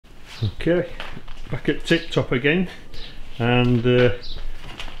Okay, back at tip top again, and this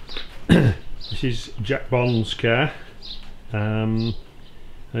is Jack Bond's car.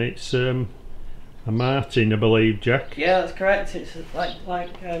 It's a Martin, I believe, Jack. Yeah, that's correct. It's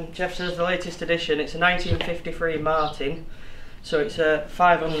like Jeff says, the latest edition. It's a 1953 Martin, so it's a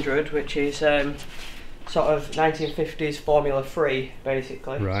 500, which is sort of 1950s Formula 3,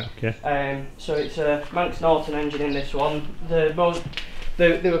 basically. Right. Okay. So it's a Manx Norton engine in this one.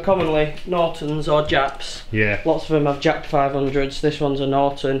 They were commonly Nortons or Japs. Yeah. Lots of them have Jap 500s. This one's a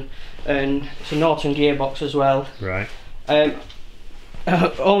Norton, and it's a Norton gearbox as well. Right.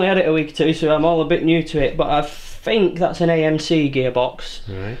 I've only had it a week or two, so I'm all a bit new to it, but I think that's an AMC gearbox.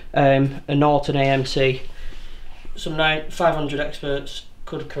 Right. A Norton AMC. Some 500 experts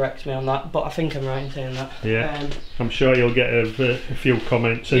could correct me on that, but I think I'm right in saying that. Yeah. I'm sure you'll get a few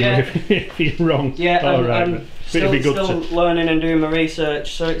comments if you're wrong. Yeah, I'm still learning and doing my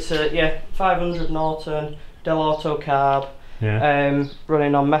research. So it's a 500 Norton Del Auto carb,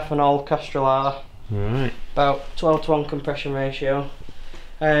 running on methanol Castrol. Right. About 12:1 compression ratio.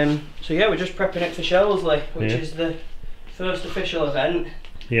 So yeah, we're just prepping it for Shelsley, which is the first official event.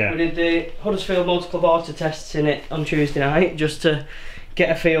 Yeah. We did the Huddersfield Motor Club Autotests in it on Tuesday night, just to get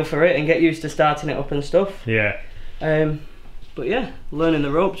a feel for it and get used to starting it up and stuff. Yeah. But yeah, learning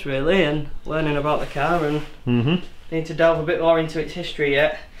the ropes really, and learning about the car, and need to delve a bit more into its history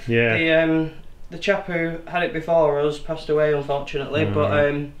yet. Yeah. The chap who had it before us passed away, unfortunately,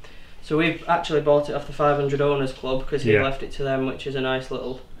 but so we've actually bought it off the 500 Owners Club because he left it to them, which is a nice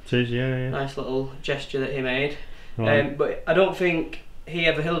little nice little gesture that he made. But I don't think he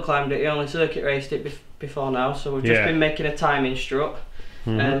ever hill climbed it. He only circuit raced it before now, so we've just been making a timing strut.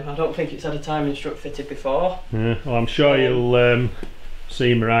 I don't think it's had a timing strut fitted before. Yeah, well, I'm sure you'll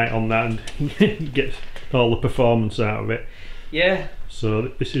see him right on that and get all the performance out of it. Yeah.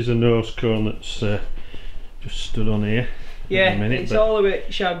 So this is a nose cone that's just stood on here. Yeah, it's all a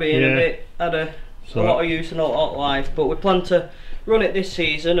bit shabby and a bit had a lot of use and a lot of life, but we plan to run it this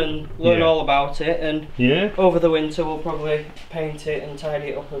season and learn all about it, and over the winter we'll probably paint it and tidy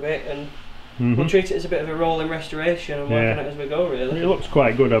it up a bit, and we'll treat it as a bit of a rolling restoration and work on it as we go, really. It looks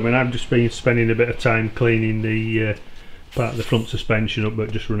quite good. I mean, I've just been spending a bit of time cleaning the part of the front suspension up,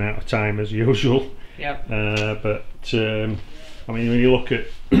 but just run out of time as usual. Yeah. But I mean, when you look at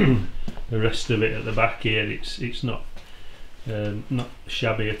the rest of it at the back here, it's not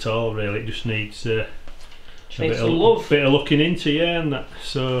shabby at all, really. It just needs a bit of looking into, and that.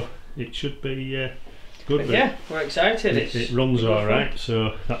 So it should be good. Yeah, we're excited. It runs all right,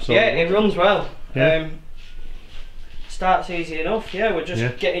 so that's all. Yeah, it runs well. Starts easy enough. Yeah, we're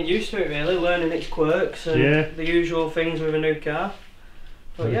just getting used to it, really, learning its quirks and the usual things with a new car.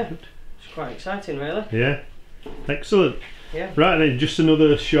 But it's quite exciting, really. Yeah, excellent. Yeah. Right then, just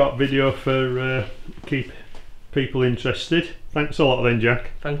another short video for keep people interested. Thanks a lot then,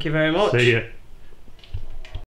 Jack. Thank you very much. See ya.